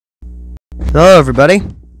Hello, everybody.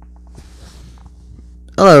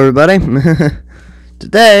 Hello, everybody.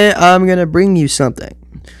 Today, I'm gonna bring you something.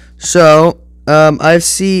 So, I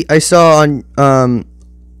saw on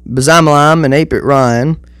Bazamalam and 8-Bit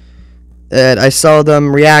Ryan that I saw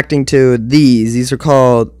them reacting to these. These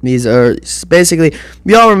are basically,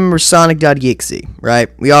 we all remember Sonic.exe, right?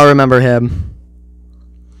 We all remember him.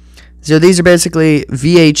 So these are basically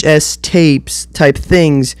VHS tapes type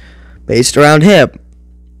things based around him.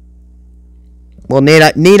 Well, need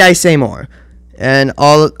I say more? And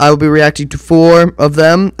I will be reacting to 4 of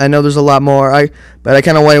them. I know there's a lot more. But I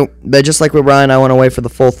kind of wait. But just like with Ryan, I want to wait for the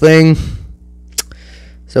full thing.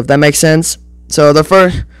 So if that makes sense. So the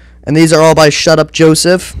first, and these are all by Shut Up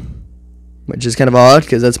Joseph, which is kind of odd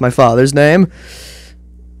because that's my father's name.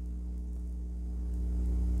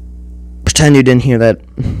 Pretend you didn't hear that.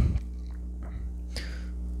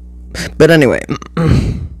 But anyway.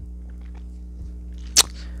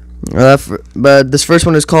 But this first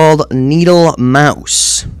one is called Needle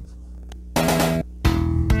Mouse.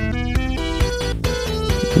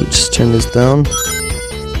 Just turn this down.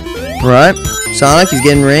 Right, Sonic, he's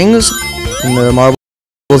getting rings, and the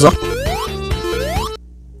marbles up.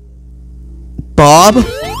 Bob?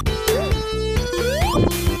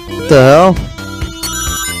 What the hell?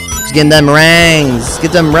 He's getting them rings.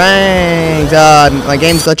 Get them rings. My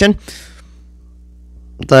game's glitching.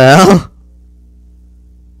 What the hell?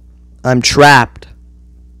 I'm trapped.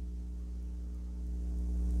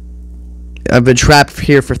 I've been trapped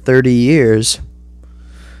here for 30 years.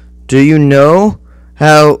 Do you know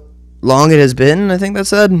how long it has been? I think that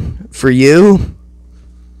said. For you?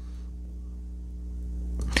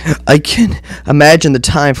 I can imagine the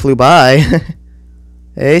time flew by.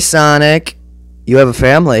 Hey, Sonic. You have a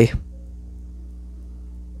family.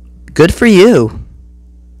 Good for you.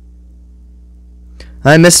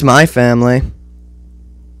 I miss my family.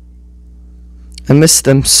 I miss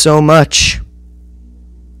them so much.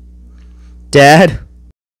 Dad?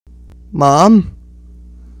 Mom?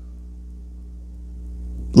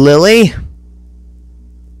 Lily?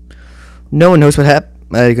 No one knows what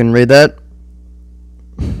happened. I couldn't read that.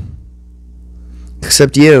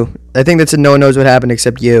 Except you. I think that said no one knows what happened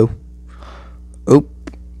except you. Oop.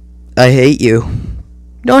 I hate you.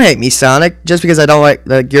 Don't hate me, Sonic. Just because I don't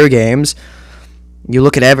like your games. You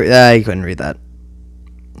look at I couldn't read that.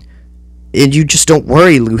 And you just don't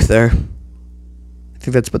worry, Luther. I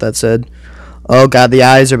think that's what that said. Oh god, the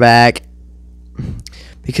eyes are back.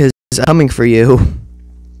 Because I'm coming for you.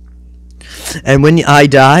 And when I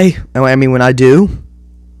die, when I do.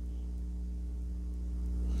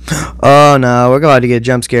 Oh no, we're going to get a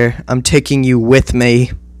jump scare. I'm taking you with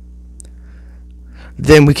me.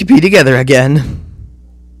 Then we could be together again.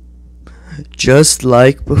 Just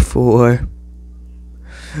like before.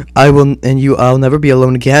 I'll never be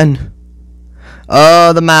alone again.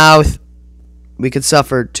 Oh, the mouth. We could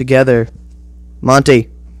suffer together. Monty,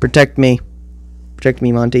 protect me. Protect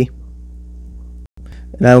me, Monty.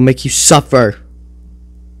 And I will make you suffer.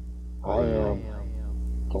 I am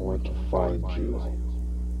going to find you.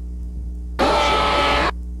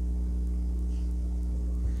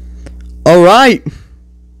 Alright.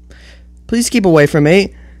 Please keep away from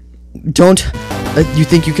me. Don't you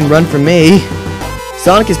think you can run from me.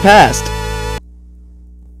 Sonic is past.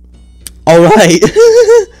 Alright.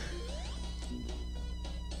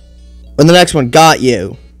 And the next one, got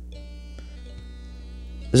you.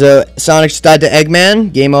 So, Sonic just died to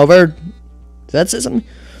Eggman. Game over. Does that say something?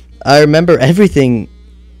 I remember everything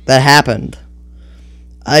that happened.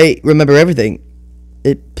 I remember everything.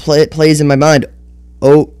 It plays in my mind.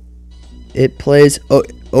 Oh, it plays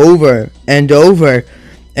over and over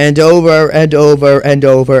and over and over and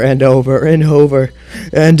over and over and over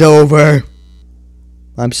and over.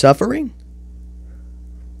 I'm suffering?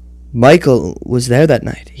 Michael was there that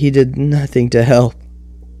night. He did nothing to help.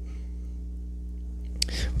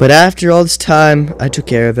 But after all this time, I took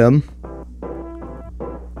care of him.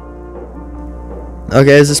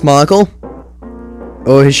 Okay, is this Michael?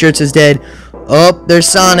 Oh, his shirt says dead. Oh, there's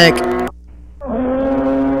Sonic.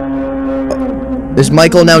 Is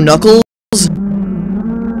Michael now Knuckles?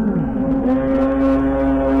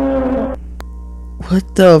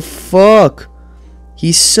 What the fuck?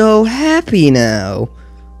 He's so happy now.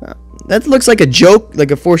 That looks like a joke, like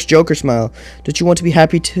a forced Joker smile. Don't you want to be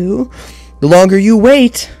happy too? The longer you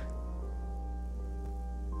wait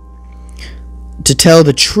to tell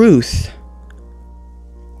the truth,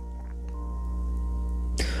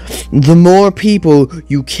 the more people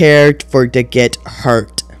you care for to get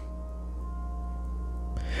hurt.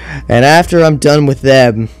 And after I'm done with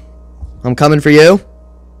them, I'm coming for you.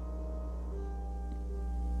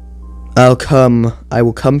 I'll come. I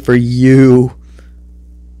will come for you.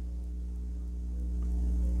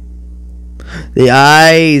 The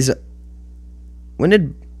eyes. When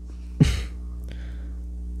did...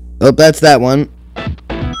 Oh, that's that one.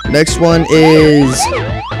 Next one is...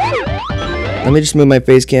 Let me just move my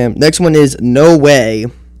face cam. Next one is No Way.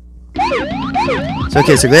 So,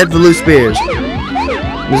 okay, so they have the loose spears.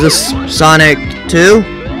 Is this Sonic 2?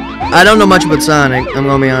 I don't know much about Sonic. I'm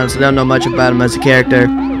gonna be honest. I don't know much about him as a character.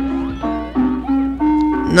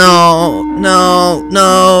 No, no,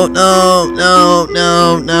 no, no, no,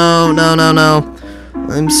 no, no, no, no, no.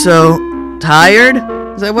 I'm so tired?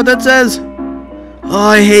 Is that what that says? Oh,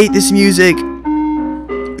 I hate this music.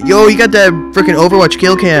 Yo, you got that freaking Overwatch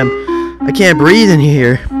kill cam. I can't breathe in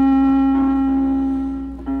here.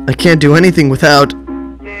 I can't do anything without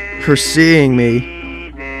her seeing me.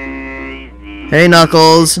 Hey,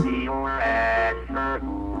 Knuckles.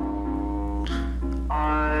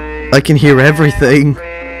 I can hear everything.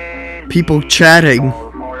 People chatting.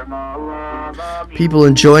 People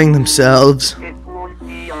enjoying themselves.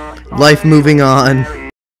 Life moving on.